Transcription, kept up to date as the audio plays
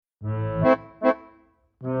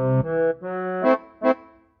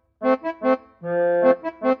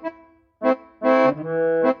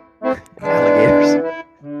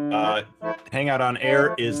Not On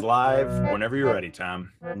Air is live whenever you're ready,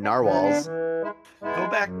 Tom. Narwhals. Go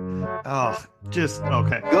back. Oh, just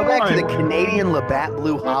okay. Go back to All the right. Canadian Labatt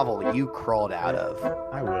Blue hovel you crawled out of.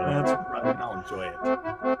 I will. That's right. I'll enjoy it.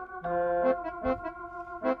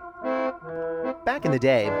 Back in the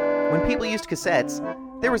day, when people used cassettes,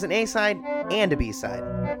 there was an A-side and a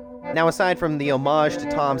B-side. Now, aside from the homage to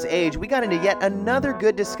Tom's age, we got into yet another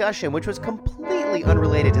good discussion, which was completely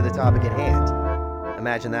unrelated to the topic at hand.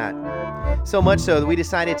 Imagine that. So much so that we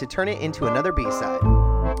decided to turn it into another B-side.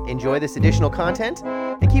 Enjoy this additional content,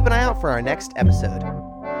 and keep an eye out for our next episode.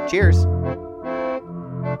 Cheers!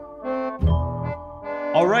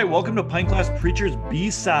 All right, welcome to Pint Glass Preacher's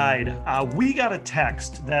B-side. We got a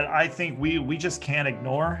text that I think we just can't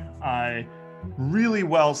ignore. Really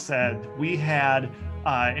well said. We had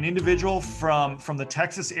an individual from the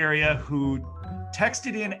Texas area who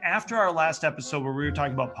texted in after our last episode where we were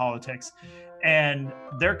talking about politics. And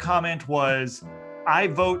their comment was, I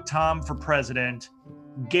vote Tom for president,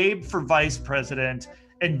 Gabe for vice president,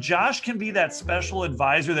 and Josh can be that special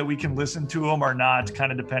advisor that we can listen to him or not,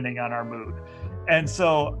 kind of depending on our mood. And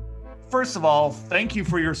so, first of all, thank you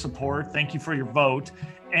for your support. Thank you for your vote.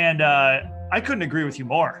 And I couldn't agree with you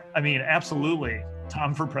more. I mean, absolutely.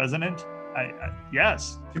 Tom for president?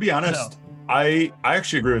 Yes. To be honest, I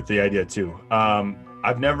actually agree with the idea too.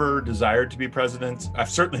 I've never desired to be president. I've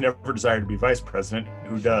certainly never desired to be vice president.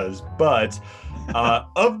 Who does? But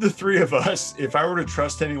of the three of us, if I were to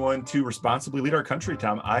trust anyone to responsibly lead our country,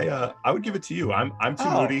 Tom, I would give it to you. I'm too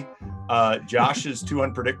moody. Josh is too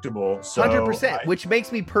unpredictable. So 100%, which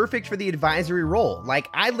makes me perfect for the advisory role. Like,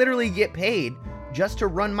 I literally get paid just to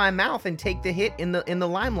run my mouth and take the hit in the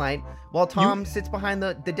limelight, while Tom sits behind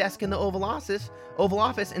the desk in the Oval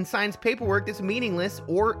Office and signs paperwork that's meaningless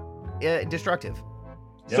or destructive.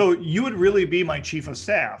 So you would really be my chief of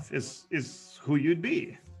staff is who you'd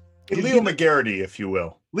be. Leo McGarity, if you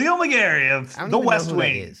will. Leo McGarry of I don't The even know West who that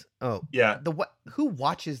Wing. is. Oh, Yeah. Who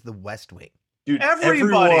watches The West Wing? Dude,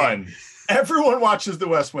 Everybody. everyone watches The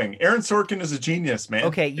West Wing. Aaron Sorkin is a genius, man.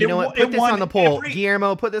 Okay, you know what? it Put this won on the poll, every-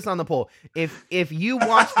 Guillermo. Put this on the poll. If you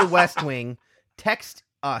watch The West Wing, text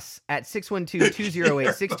us at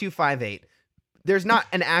 612-208-6258. There's not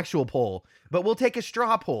an actual poll, but we'll take a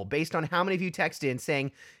straw poll based on how many of you text in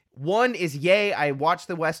saying 1 is yay, I watched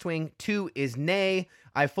The West Wing. 2 is nay,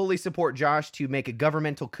 I fully support Josh to make a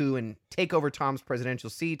governmental coup and take over Tom's presidential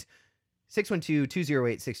seat.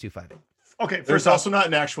 612-208-6258. Okay, There's first off, also not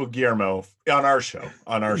an actual Guillermo on our show.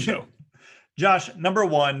 Josh, number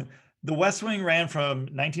one, The West Wing ran from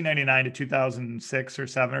 1999 to 2006 or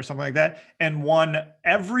 7 or something like that, and won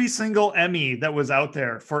every single Emmy that was out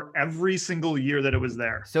there for every single year that it was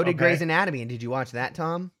there. So did Okay? Grey's Anatomy, and did you watch that,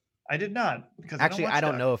 Tom? I did not. Because Actually, I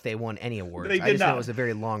don't watch know if they won any awards. They I did just know not. it was a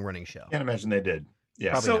very long-running show. Can't imagine they did.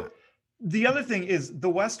 Yeah. Probably So not. the other thing is The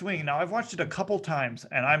West Wing. Now, I've watched it a couple times,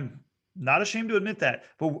 and I'm not ashamed to admit that.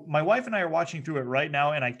 But my wife and I are watching through it right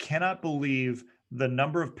now, and I cannot believe the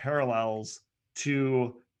number of parallels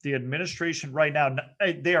to the administration right now.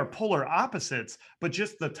 They are polar opposites, but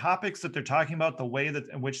just the topics that they're talking about, the way that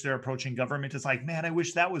in which they're approaching government is like, man, I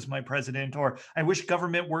wish that was my president, or I wish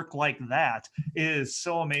government worked like that. It is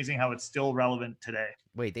so amazing how it's still relevant today.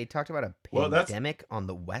 Wait, they talked about a Well, that's- pandemic on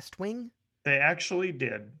the West Wing? They actually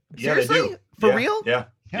did. Yeah, they Seriously? do. For Yeah, real? Yeah.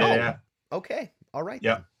 Yeah. Okay. All right.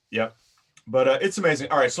 Yeah. Yeah. But it's amazing.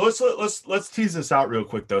 All right, so let's tease this out real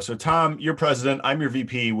quick though. So Tom, you're president, I'm your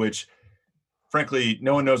VP, which frankly,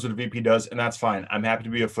 no one knows what a VP does, and that's fine. I'm happy to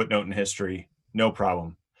be a footnote in history. No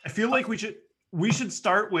problem. I feel like we should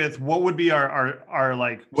start with what would be our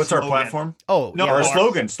like What's our slogan. platform? Oh, No, yeah. Our ours.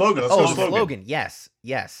 slogan. Let's Oh, go the slogan. slogan. Yes.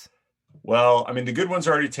 Yes. Well, I mean, the good ones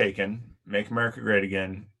are already taken. Make America great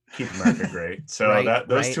again. Keep America great. So Right,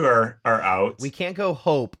 those right. two are out. We can't go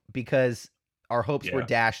hope because our hopes were Yeah.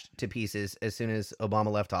 dashed to pieces as soon as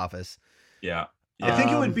Obama left office. Yeah. I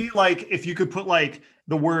think it would Um, be like if you could put like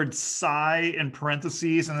the word sigh in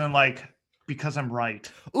parentheses and then like because I'm right.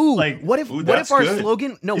 Ooh, Like- what if that's our good.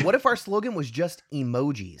 slogan? No, what if our slogan was just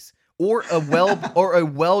emojis or a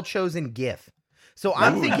well chosen GIF? So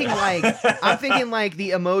I'm Ooh. thinking like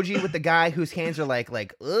the emoji with the guy whose hands are like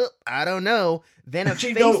I don't know, then a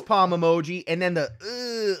Gee, face no. palm emoji, and then the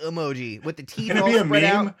emoji with the teeth Can it all be a spread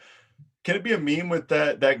meme? out. Can it be a meme with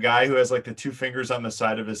that guy who has like the two fingers on the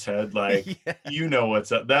side of his head? Like, Yeah. you know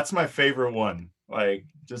what's up. That's my favorite one. Like,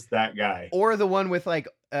 just that guy. Or the one with like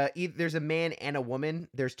there's a man and a woman.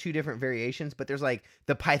 There's two different variations, but there's like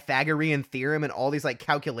the Pythagorean theorem and all these like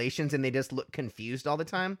calculations, and they just look confused all the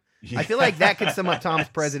time. I feel like that could sum up Tom's Yes.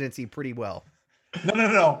 presidency pretty well.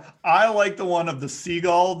 No. I like the one of the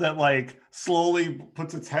seagull that like slowly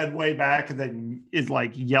puts its head way back and then is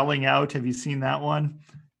like yelling out. Have you seen that one?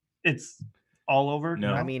 It's all over.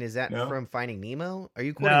 No. I mean, is that No. from Finding Nemo? Are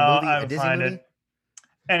you No, quoting a movie, I a would Disney find movie? it.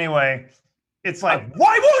 Anyway, it's like,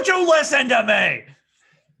 why won't you listen to me?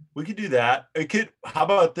 We could do that. How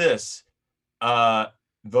about this?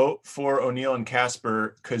 Vote for O'Neill and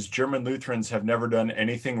Casper because German Lutherans have never done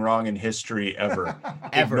anything wrong in history ever.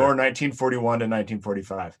 Ever. Ignore 1941 to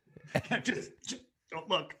 1945. just don't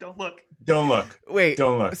look. Don't look. Wait.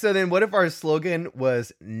 Don't look. So then, what if our slogan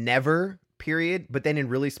was never, period, but then in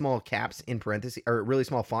really small caps in parentheses, or really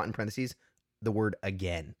small font in parentheses, the word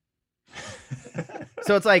again?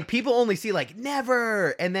 So it's like people only see like never,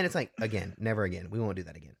 and then it's like again, never again. We won't do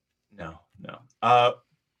that again. No.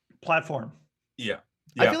 Platform. Yeah.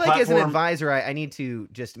 I feel like as an platform- advisor, I need to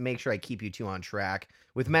just make sure I keep you two on track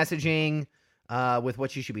with messaging, with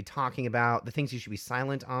what you should be talking about, the things you should be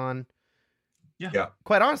silent on. Yeah.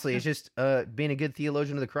 Quite honestly, it's just being a good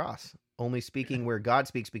theologian of the cross, only speaking where God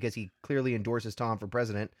speaks because he clearly endorses Tom for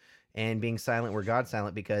president, and being silent where God's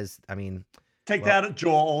silent because, I mean, Take Well- that,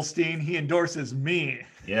 Joel Osteen. He endorses me.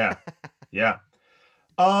 Yeah. Yeah.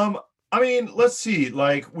 I mean, let's see.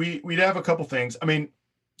 Like we'd have a couple things. I mean,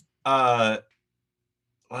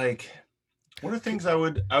 like what are things I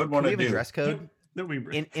would can want we to have a do? dress code? That we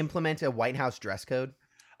Implement a White House dress code?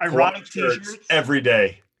 ironic Hawaiian t-shirts. every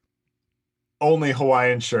day. Only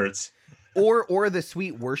Hawaiian shirts. Or the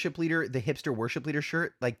sweet worship leader, the hipster worship leader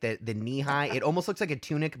shirt, like the knee high. It almost looks like a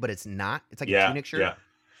tunic, but it's not. It's like a tunic shirt. Yeah.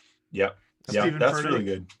 Yep. Yeah, Stephen that's Furtick. really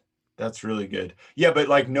good. That's really good. Yeah, but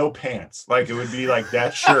like no pants. Like it would be like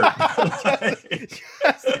that shirt. Like,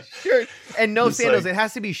 Just a shirt and no Just sandals. like- It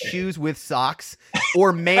has to be shoes with socks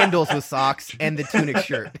or mandals with socks and the tunic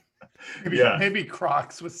shirt. Yeah. Maybe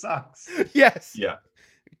Crocs with socks. Yes. yeah.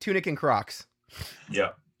 Tunic and Crocs. Yeah.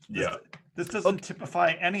 Yeah. This doesn't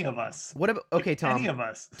typify any of us. What about okay, Any Tom? of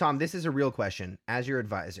us. Tom, this is a real question. As your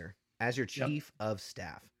advisor, as your Yep. chief of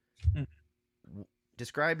staff, Mm.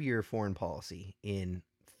 describe your foreign policy in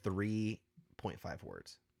 3.5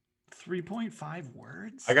 words. 3.5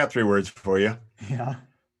 words? I got 3 words for you. Yeah.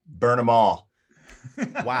 Burn them all.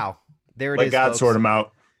 Wow. There it Let is. God folks. sort them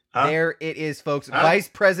out. Huh? There it is, folks. Huh? Vice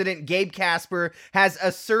President Gabe Casper has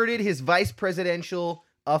asserted his vice presidential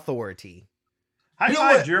authority. High You know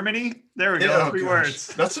five, what? Germany. There we Yeah, go. oh 3 gosh. words.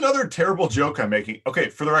 That's another terrible joke I'm making. Okay,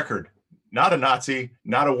 for the record, not a Nazi,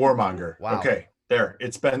 not a warmonger. Wow. Okay, there.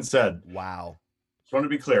 It's been said. Wow. Just want to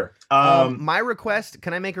be clear. My request,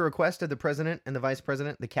 can I make a request of the president and the vice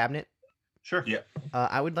president, the cabinet? Sure. Yeah.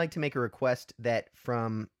 I would like to make a request that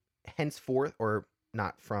from henceforth, or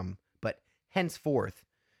not from, but henceforth,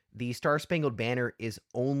 the Star Spangled Banner is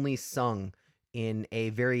only sung in a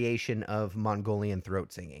variation of Mongolian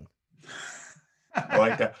throat singing. I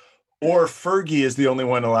like that. Or Fergie is the only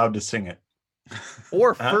one allowed to sing it.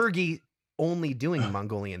 Or Huh? Fergie only doing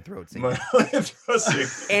Mongolian throat singing.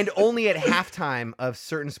 but And only at halftime of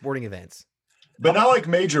certain sporting events. not like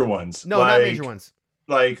major ones. No, like, not major ones.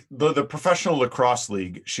 Like the professional lacrosse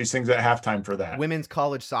league. She sings at halftime for that. Women's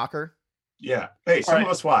college soccer, Yeah. Hey, some All of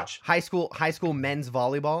right. us watch. high school men's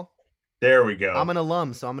volleyball. There we go. I'm an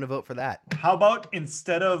alum, so I'm going to vote for that. How about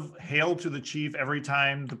instead of Hail to the Chief every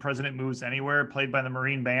time the president moves anywhere, played by the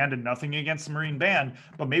Marine Band, and nothing against the Marine Band,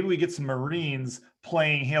 but maybe we get some Marines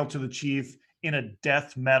playing Hail to the Chief in a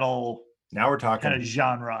death metal Now we're talking. kind of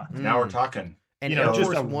genre. Now we're Mm. talking. And you know, Air just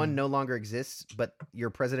Force a- One no longer exists, but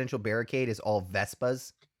your presidential barricade is all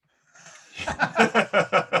Vespas.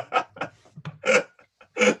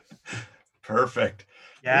 Perfect.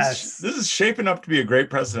 Yes. This is shaping up to be a great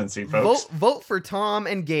presidency, folks. Vote for Tom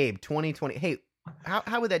and Gabe 2020. Hey,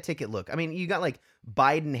 how would that ticket look? I mean, you got like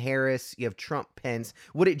Biden, Harris, you have Trump, Pence.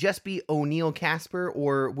 Would it just be O'Neill, Casper,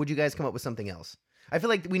 or would you guys come up with something else? I feel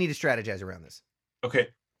like we need to strategize around this. Okay.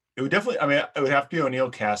 It would definitely, I mean, it would have to be O'Neill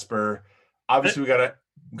Casper. Obviously, we got to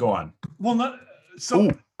go on. Well, no. So,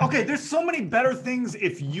 Ooh. okay, there's so many better things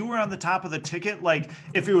if you were on the top of the ticket. Like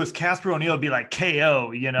if it was Casper O'Neill, it'd be like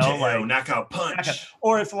KO, you know, like knockout punch. knockout.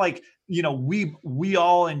 Or if like, you know, we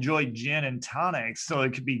all enjoy gin and tonics, so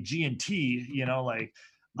it could be G&T, you know, like.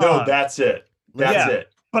 No, that's it. That's Yeah. it.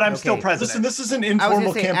 But I'm Okay. still president. Listen, this is an I was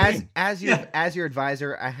informal gonna say, campaign. as your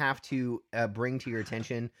advisor, I have to bring to your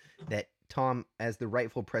attention that Tom, as the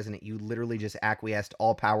rightful president, you literally just acquiesced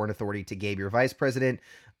all power and authority to Gabe, your vice president.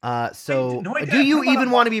 So, no, I do didn't. you How about even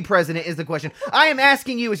a- want to be president? Is the question. I am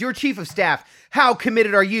asking you, as your chief of staff, how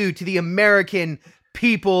committed are you to the American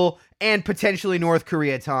people and potentially North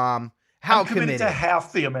Korea, Tom? How I'm committed committed? to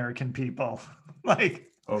half the American people. Like,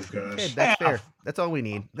 Oh, gosh. Okay, that's fair. That's all we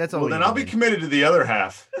need. That's all. Well, we then need, I'll be man. committed to the other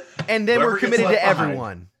half. And then Whoever we're gets committed to left behind.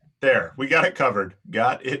 everyone. There, we got it covered.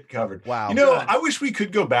 Got it covered. Wow. You know, Good. I wish we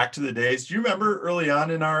could go back to the days. Do you remember early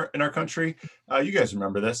on in our country? You guys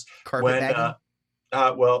remember this? Carpetbagging?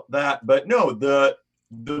 Well, that, but no, the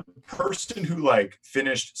person who like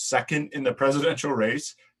finished second in the presidential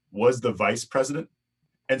race was the vice president,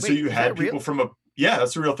 and so Wait, you is had that real? people from yeah,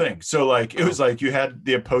 that's a real thing. So like it was like you had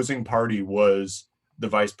the opposing party was the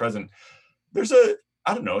vice president. There's a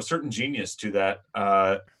certain genius to that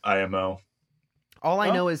IMO. All I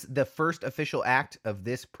Well- know is the first official act of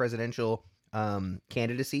this presidential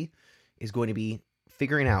candidacy is going to be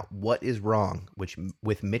figuring out what is wrong with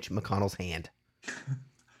Mitch McConnell's hand.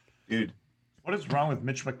 Dude, What is wrong with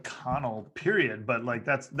Mitch McConnell? Period. But like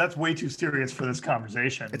that's way too serious for this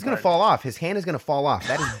conversation. It's going to But- fall off. His hand is going to fall off.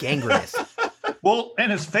 That is gangrenous. Well,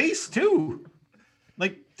 and his face too.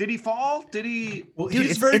 Like, did he fall? Did he? well, Dude,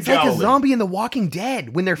 he's it's very like a jolly. zombie in The Walking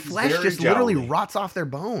Dead when their He's flesh very just literally jolly. rots off their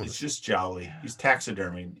It's bones. just jolly. He's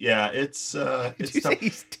taxidermied. Yeah, it's Did it's you tough. say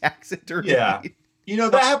he's taxidermy? Yeah. You know,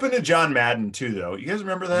 that happened to John Madden too, though. You guys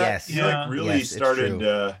remember that? Yes. He Yeah. like really Yes, it's started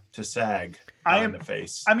true. to sag I in am- the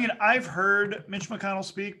face. I mean, I've heard Mitch McConnell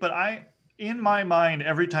speak, but in my mind,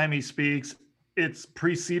 every time he speaks, it's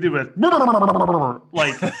preceded with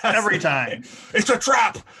like every time. It's a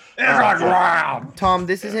trap. Tom,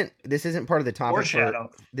 this isn't part of the topic. Foreshadow.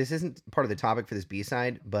 This isn't part of the topic for this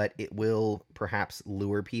B-side, but it will perhaps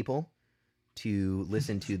lure people to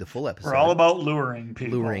listen to the full episode. We're all about luring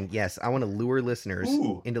people. luring. Yes, I want to lure listeners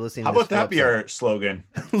Ooh. into listening. How to this about that be full our slogan?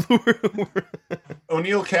 episode.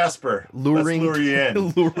 O'Neill Casper. luring, Let's lure you in.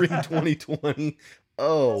 luring 2020.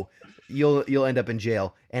 Oh, you'll end up in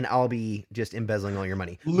jail, and I'll be just embezzling all your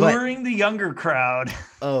money. But- Luring the younger crowd.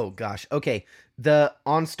 oh gosh. Okay.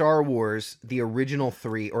 On Star Wars, the original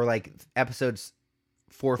 3, or like episodes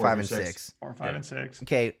 4, 5, and 6. 4, 5, and 6.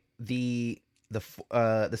 Okay, the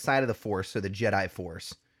side of the Force, so the Jedi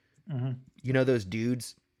Force. Mm-hmm. You know those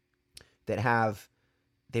dudes that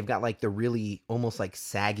they've got like the really almost like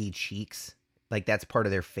saggy cheeks, like that's part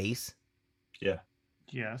of their face.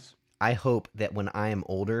 Yes. I hope that when I am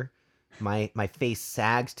older, my face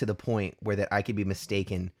sags to the point where that I could be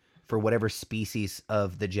mistaken for whatever species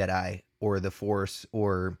of the Jedi or the Force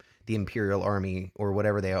or the Imperial Army or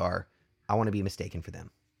whatever they are. I want to be mistaken for them.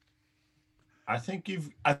 I think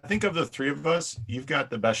of the three of us, you've got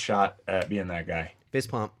the best shot at being that guy. Fist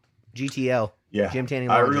pump, GTL, Yeah. Jim Tanning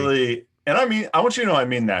I Laundry. really, and I mean, I want you to know I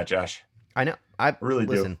mean that, Josh. I know. I really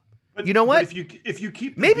do. listen. But, You know what? But if you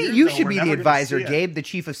keep the Maybe beard, you though, should we're be never the gonna advisor, see it. Gabe, the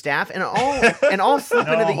chief of staff, and I'll slip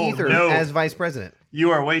into the No, ether no. as vice president.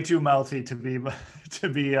 You are way too mouthy to be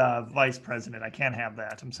vice president. I can't have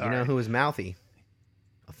that. I'm sorry. You know who is mouthy?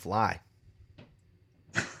 A fly.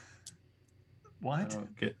 What?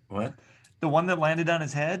 What? The one that landed on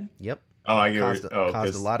his head? Yep. Oh, I get Caused, it. Oh, caused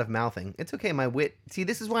a 'cause- lot of mouthing. It's okay, my wit. See,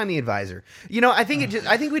 this is why I'm the advisor. You know, I think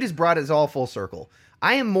we just brought us all full circle.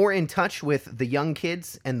 I am more in touch with the young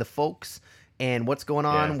kids and the folks and what's going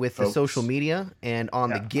on Yeah, with folks. the social media and on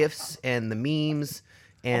the Yeah. gifs and the memes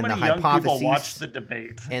and How the many young hypotheses people watch the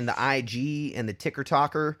debate? and the IG and the ticker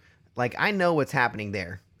talker. Like, I know what's happening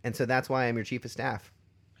there. And so that's why I'm your chief of staff.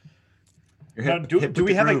 You're Now, hit do with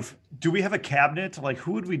we the have groove. do we have a cabinet? Like,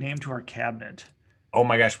 who would we name to our cabinet? Oh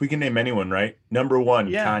my gosh, we can name anyone, right? Number one,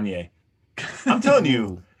 Yeah. Kanye. I'm telling you,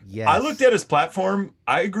 Ooh, yes. I looked at his platform.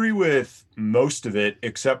 I agree with most of it,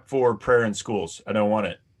 except for prayer in schools. I don't want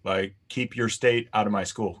it. Like, keep your state out of my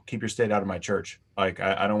school. Keep your state out of my church. Like,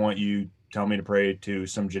 I don't want you telling me to pray to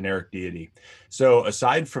some generic deity. So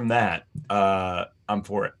aside from that, I'm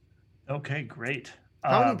for it. Okay, great.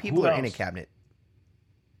 How many who people are in a else? cabinet?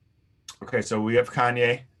 Okay, so we have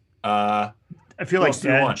Kanye. I feel Who like else do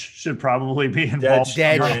you want? Dej should probably be involved. You're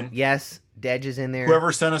Dej, in. yes. Dej is in there.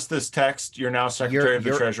 Whoever sent us this text, you're now Secretary of the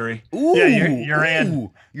you're- Treasury. Ooh, Yeah, you're in.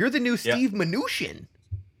 ooh. You're the new Steve Mnuchin.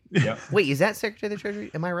 Yep. Wait, is that Secretary of the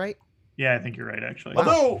Treasury? Am I right? Yeah, I think you're right. Actually,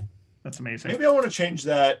 Although that's amazing. maybe I want to change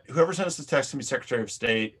that. Whoever sent us this text can be Secretary of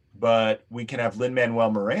State, but we can have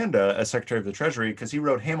Lin-Manuel Miranda as Secretary of the Treasury because he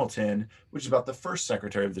wrote Hamilton, which is about the first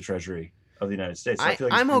Secretary of the Treasury of the United States. So I feel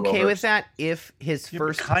like he's I'm pretty okay with well-versed. that if his Yeah, but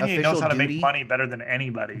first Kanye official knows how to duty. make money better than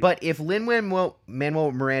anybody. But if Lin-Manuel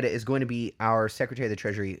Miranda is going to be our Secretary of the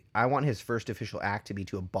Treasury, I want his first official act to be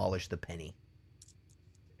to abolish the penny.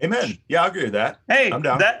 Amen. Yeah, I agree with that. hey, I'm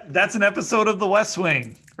down. that's an episode of The West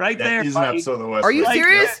Wing, right That there. is an buddy. episode of the West. Are you Wing.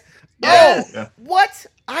 serious? Yes. Oh, Yeah. what?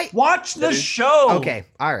 Watch the That is- show. Okay.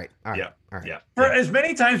 All right. Yeah. All right. Yeah. For as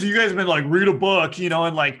many times as you guys have been like, read a book,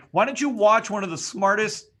 and like, why don't you watch one of the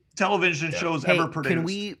smartest television Yeah. shows Hey, ever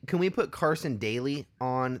produced? can we put Carson Daly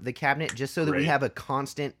on the cabinet just so that we Great. have a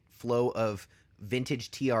constant flow of vintage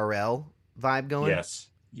TRL vibe going? Yes.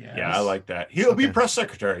 Yes. Yeah, I like that. He'll be Okay. press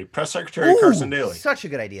secretary Ooh, Carson Daly. Such a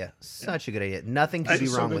good idea. Such a good idea. Nothing could be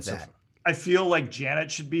So wrong good with so that. far. I feel like Janet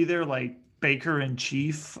should be there, like Baker in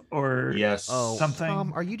chief or Yes. Oh, something.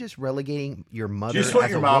 Tom, are you just relegating your mother just want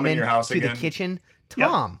as your a mom in woman your house to again? the kitchen? Yep.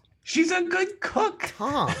 Tom, She's a good cook.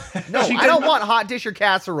 Tom. No, She I don't could- want hot dish or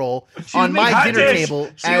casserole She on would make my hot dinner dish. table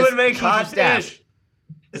She as would make chief of hot staff. dish.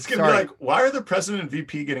 It's gonna Sorry. be like, why are the president and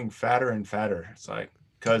VP getting fatter and fatter? It's like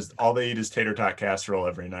because all they eat is tater tot casserole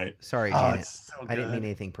every night. Sorry, Oh, Janet. it's so I didn't good. mean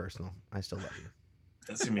anything personal. I still love you.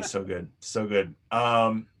 That's gonna be so good, so good.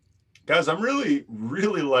 Guys, I'm really,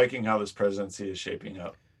 really liking how this presidency is shaping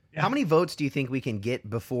up. Yeah. How many votes do you think we can get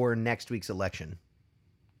before next week's election?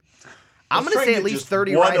 I'm Let's going try to say and at get least just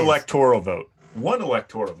 30 one write-ins. electoral vote. One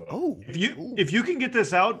electoral vote. Oh, If you can get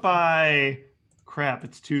this out by crap,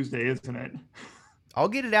 it's Tuesday, isn't it? I'll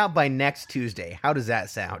get it out by next Tuesday. How does that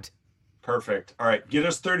sound? Perfect. All right, get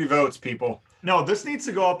us 30 votes, people. No, this needs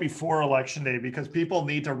to go out before election day because people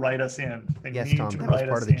need to write us in. They Yes, need Tom, to that was write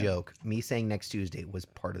part us of the in. joke. Me saying next Tuesday was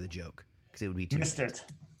part of the joke because it would be Missed Tuesday. it.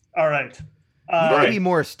 All right. You got to right. be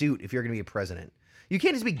more astute if you're going to be a president. You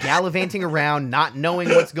can't just be gallivanting around not knowing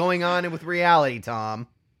what's going on with reality, Tom.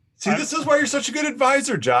 See, this is why you're such a good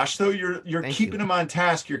advisor, Josh. Though you're Thank keeping you. him on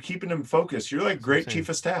task. You're keeping him focused. You're like great saying. chief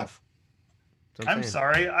of staff. That's what I'm saying.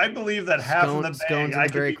 sorry. I believe that half of the Scones bag, in I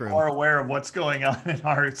the could break be room. more aware of what's going on in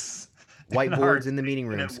our Whiteboards in the meeting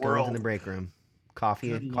room, infinite scones world. in the break room,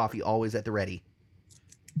 coffee always at the ready.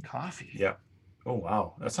 coffee. Yeah. Oh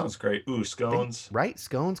wow, that sounds great. Ooh, scones. Right?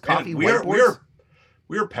 Scones, Man, coffee, we are whiteboards.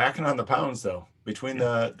 we are packing on the pounds though between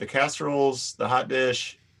the casseroles, the hot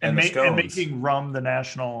dish, and the scones. And making rum the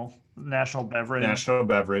national beverage. National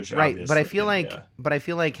beverage, Right, but I obviously,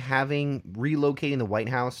 feel like yeah. having relocating the White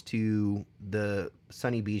House to the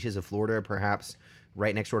sunny beaches of Florida, perhaps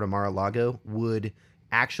right next door to Mar-a-Lago, would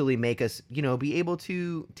actually make us, be able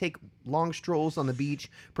to take long strolls on the beach,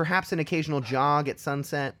 perhaps an occasional jog at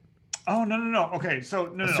sunset, Oh no. Okay, so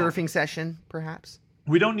no. a surfing session, perhaps.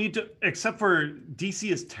 We don't need to, except for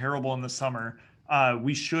DC is terrible in the summer.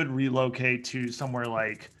 We should relocate to somewhere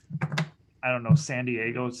like, I don't know, San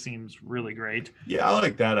Diego seems really great. Yeah, I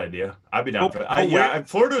like that idea. I'd be down for Oh, that.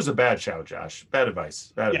 Florida's a bad shout, Josh. Bad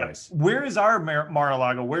advice. Bad advice. Where is our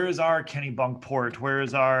Mar-a-Lago? Where is our Kennebunkport? Where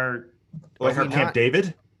is our Like Are our we Camp not-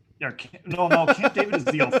 David. No, Camp David is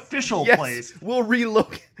the official Yes, place. we'll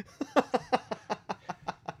relocate.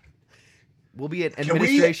 We'll be an we-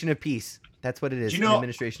 administration of peace. That's what it is. Do you an know,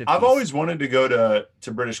 administration of peace. I've always wanted to go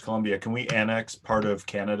to British Columbia. Can we annex part of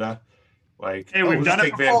Canada? Like, Hey, we've we'll done just it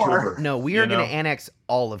take before. Vancouver. No, we you are going know? to annex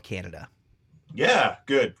all of Canada. Yeah,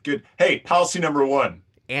 good. Hey, policy number 1: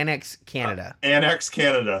 Annex Canada. annex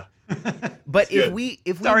Canada. But good. if we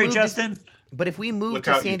Sorry, move Justin. but if we move Look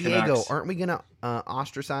to out, San you Diego, Canucks. aren't we going to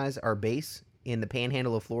ostracize our base in the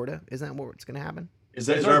Panhandle of Florida? Isn't that what's going to happen? Is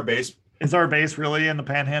our base? Is our base really in the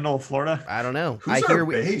Panhandle of Florida? I don't know. Who's I our hear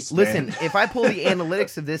base, Listen, man? if I pull the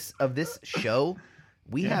analytics of this show,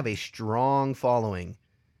 we have a strong following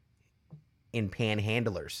in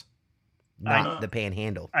panhandlers, not the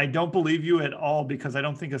panhandle. I don't believe you at all because I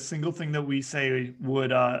don't think a single thing that we say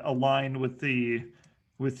would align with the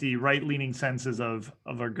right-leaning senses of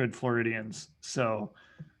our good Floridians. So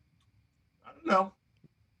I don't know.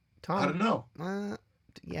 Tom, I don't know.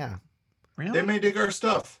 Yeah, really, They may dig our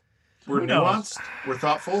stuff. We're Who knows? nuanced. We're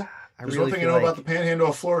thoughtful. I There's really one thing I feel know like about the Panhandle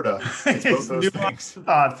of Florida. It's both those nuanced, things.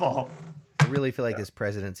 thoughtful. I really feel like this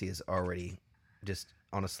presidency is already just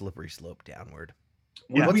on a slippery slope downward.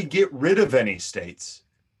 Would Yeah. we get rid of any states?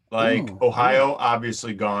 Like Ooh. Ohio,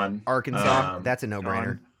 obviously gone. Arkansas, Um, that's a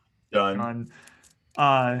no-brainer. Done.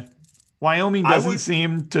 Wyoming I doesn't would-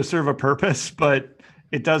 seem to serve a purpose, but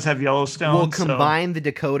it does have Yellowstone. We'll so- combine the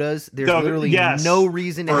Dakotas. There's So, literally yes. no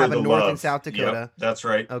reason to For have a the North and love. South Dakota. Yep, that's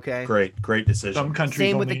right. Okay. Great decision. Some countries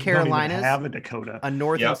Same with the don't even Carolinas. have a Dakota. A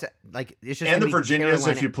North Yep. and like it's just And gonna the be Virginias, if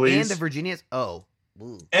Carolina you please. and the Virginias. Oh,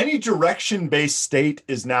 ooh. Any direction-based state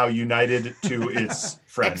is now united to its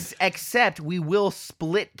friend. Except we will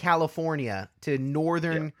split California to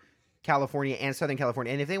Northern California and Southern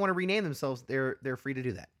California, and if they want to rename themselves, they're free to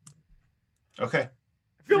do that. Okay.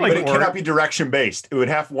 I feel But like it cannot be direction-based. It would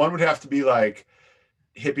have one would have to be like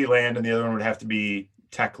hippie land, and the other one would have to be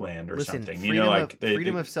tech land or Listen, something. freedom, You know, like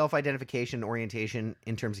freedom of self-identification and orientation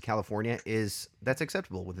in terms of California that's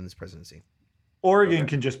acceptable within this presidency, Oregon Okay.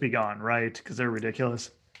 can just be gone, right? Because they're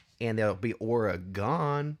ridiculous. and there'll be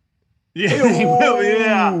Oregon.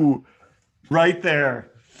 Yeah, Ooh, right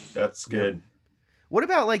there. that's good. What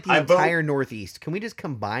about like the I vote- entire Northeast? Can we just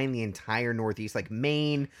combine the entire Northeast, like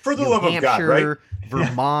Maine, For the New love of God, right? Hampshire,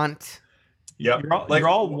 Vermont? Yep. You're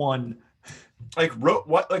all one. Like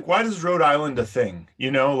why does Rhode Island a thing?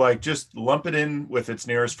 Like just lump it in with its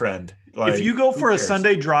nearest friend. Like, if you go for a cares?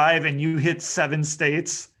 Sunday drive and you hit 7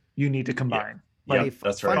 states, you need to combine. Yeah, Hey,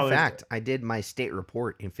 that's fun right. fact, I did my state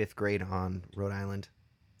report in 5th grade on Rhode Island.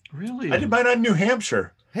 Really? I did mine on New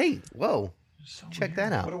Hampshire. Hey, whoa, So check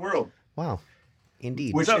weird. that out. What a world. Wow,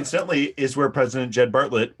 indeed. Which So- incidentally is where President Jed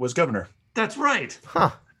Bartlett was governor. That's right.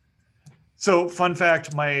 Huh. So, fun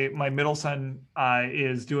fact: my middle son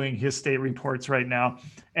is doing his state reports right now,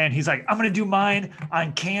 and he's like, "I'm going to do mine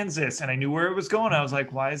on Kansas," and I knew where it was going. I was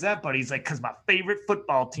like, "Why is that, buddy?" He's like, "Because my favorite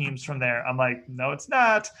football team's from there." I'm like, "No, it's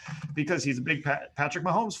not," because he's a big Patrick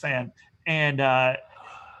Mahomes fan, and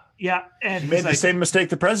yeah, and You he's made like, the same mistake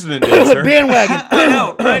the president did, sir. Bandwagon. I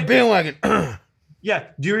know, right? Bandwagon. Yeah.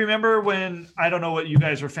 Do you remember when, I don't know what you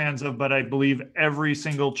guys were fans of, but I believe every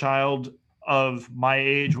single child of my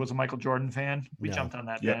age was a Michael Jordan fan? We No. jumped on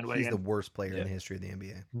that Yeah. bandwagon. He's the worst player in Yeah. the history of the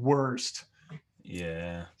NBA. Worst.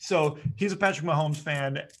 Yeah. So he's a Patrick Mahomes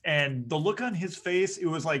fan, and the look on his face, it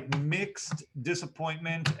was like mixed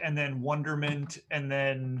disappointment and then wonderment and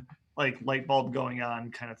then like light bulb going on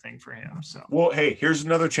kind of thing for him. So Well, hey, here's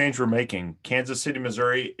another change we're making. Kansas City,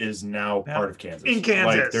 Missouri is now Yeah. part of Kansas. In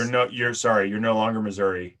Kansas. Like you're no longer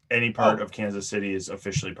Missouri. Any part of Kansas City is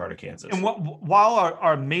officially part of Kansas. And while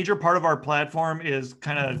our major part of our platform is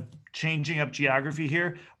kind of changing up geography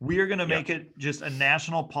here, we are going to make it just a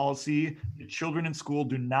national policy that children in school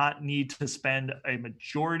do not need to spend a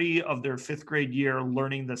majority of their 5th grade year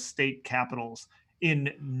learning the state capitals.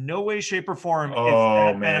 In no way, shape, or form is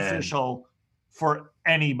that beneficial for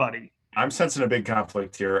anybody. I'm sensing a big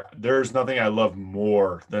conflict here. There's nothing I love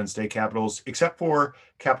more than state capitals, except for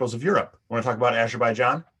capitals of Europe. Want to talk about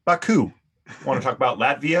Azerbaijan? Baku. Want to talk about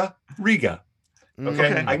Latvia? Riga.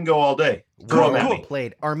 Okay, I can go all day. Throw them at Cool. me.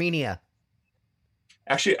 Played Armenia.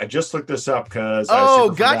 Actually, I just looked this up because Oh, I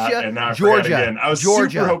super forgot, gotcha. and now I Georgia. forgot again. I was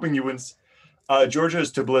Georgia. super hoping you wouldn't. Georgia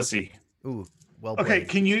is Tbilisi. Ooh, well Okay, played.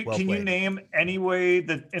 can you Well played. name any way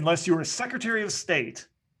that, unless you were Secretary of State,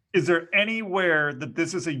 is there anywhere that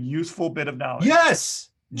this is a useful bit of knowledge? Yes,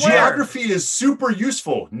 Where? geography is super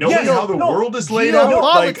useful. Knowing Yeah, how the no, world is laid out.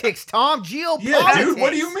 Geopolitics, Like, Tom. Geopolitics. yeah, dude,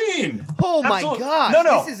 what do you mean? Oh my Absolutely. gosh.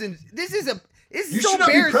 No. This is You so should not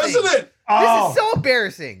be embarrassing. president. Oh, This is so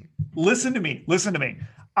embarrassing. listen to me. Listen to me.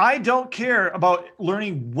 I don't care about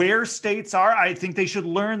learning where states are. I think they should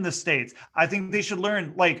learn the states. I think they should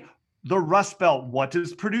learn like the Rust Belt. What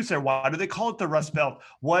does produce there? Why do they call it the Rust Belt?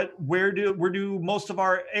 Where do most of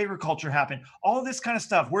our agriculture happen? All of this kind of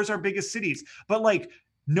stuff. Where's our biggest cities? But like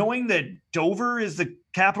knowing that Dover is the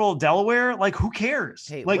capital of Delaware, like who cares?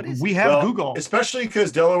 Hey, like what is- we have Well, Google. especially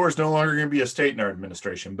because Delaware's no longer going to be a state in our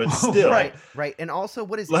administration. But still, Right. Right. And also,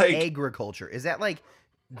 what is Like- agriculture? Is that like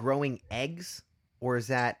growing eggs? Or is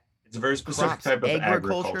that it's a very specific crops? type of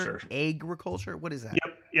agriculture. Agriculture? What is that?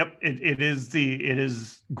 Yep. It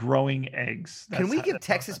is growing eggs. Can we That's give how-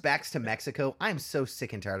 Texas back to Mexico? I'm so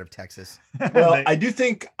sick and tired of Texas. Well, I do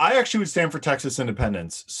think I actually would stand for Texas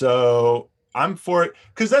independence. So I'm for it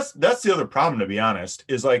because that's the other problem, to be honest,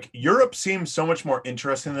 is like Europe seems so much more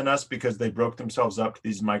interesting than us because they broke themselves up to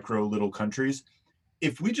these micro little countries.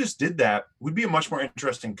 If we just did that, we'd be a much more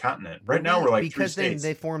interesting continent. Right now, we're like because three then states.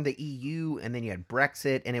 they formed the EU, and then you had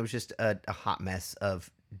Brexit, and it was just a hot mess of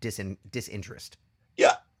disinterest.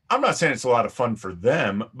 Yeah, I'm not saying it's a lot of fun for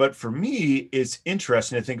them, but for me, it's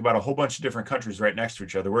interesting to think about a whole bunch of different countries right next to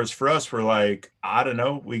each other. Whereas for us, we're like, I don't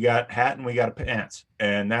know, we got hat and we got pants,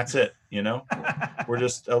 and that's it. We're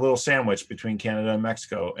just a little sandwich between Canada and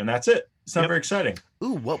Mexico, and that's it. It's not Yep. very exciting.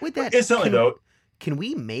 Ooh, what would that? Instantly, though, Can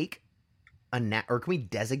we make or can we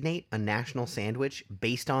designate a national sandwich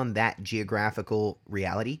based on that geographical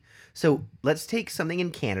reality? So let's take something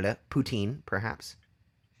in Canada, poutine, perhaps.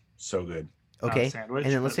 so good. Okay, sandwich,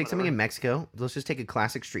 and then let's but take something in whatever. Mexico. Let's just take a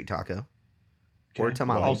classic street taco or Okay.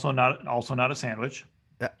 tamale. Also not a sandwich.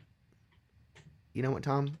 You know what,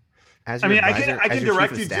 Tom? As I your mean, I advisor, can as your direct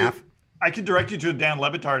chief you of staff, to. I can direct you to a Dan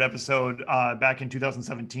Lebitard episode back in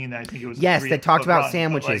 2017. That I think it was. a yes, that talked 3-episode about run, but,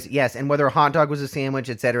 sandwiches. like, yes, and whether a hot dog was a sandwich,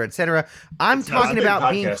 et cetera, et cetera. I'm It's not talking a big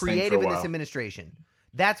about being podcast thing for a creative in this while. administration.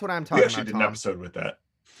 That's what I'm We talking actually about, did an Tom. episode with that.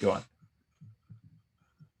 Go on.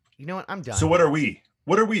 You know what? I'm done. So what are we?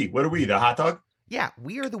 What are we? What are we? The hot dog? Yeah,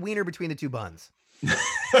 we are the wiener between the two buns.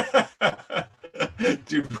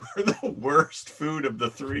 Dude, we're the worst food of the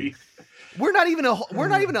three. We're not even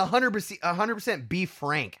 100% beef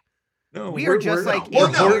frank. No, We are just like Well,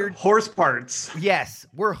 a no. weird. horse parts. Yes,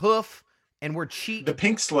 we're hoof and we're cheek. The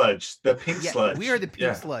pink sludge. The pink Yeah, sludge. we are the pink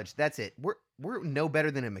Yeah. sludge. That's it. We're no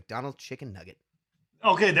better than a McDonald's chicken nugget.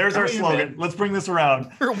 Okay, there's our Come here, slogan. man. Let's bring this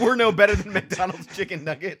around. We're no better than McDonald's chicken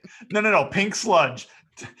nugget. No. Pink sludge.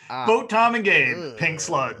 Vote Tom and Gabe. Pink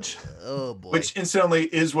sludge. Oh boy. Which incidentally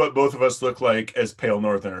is what both of us look like as pale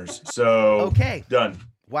Northerners. So Okay. done.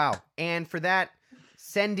 Wow. And for that,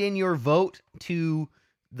 send in your vote to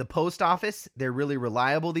the post office. They're really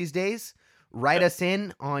reliable these days. Write us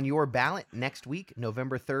in on your ballot next week,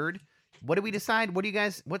 November 3rd. What do we decide?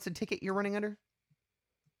 What's the ticket you're running under?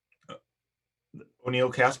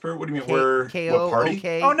 O'Neill Casper? What do you mean? KO, what party?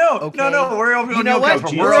 okay. Oh no, okay. no, we're over. You know what?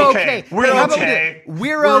 Casper. We're okay. We're Hey, how about okay. we do-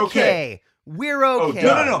 We're okay. We're okay.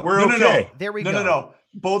 duh. We're okay. There we go. No.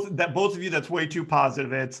 Both of you. That's way too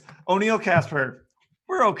positive. It's O'Neill Casper.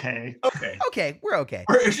 We're okay. Okay. Okay, we're okay.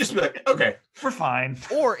 It's just like, okay. We're fine.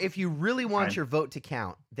 Or if you really want Fine. your vote to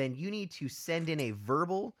count, then you need to send in a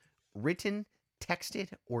verbal, written, texted,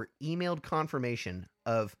 or emailed confirmation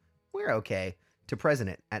of we're okay to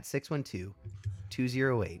President at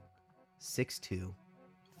 612-208-6258.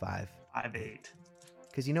 5-8.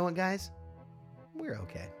 Because you know what, guys? We're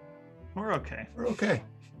okay. We're okay. We're okay.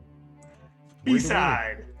 We're the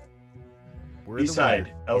B-side. We're the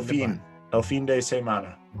B-side. winner in the El fin de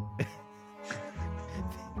semana. bun.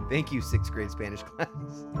 Thank you, 6th grade Spanish class.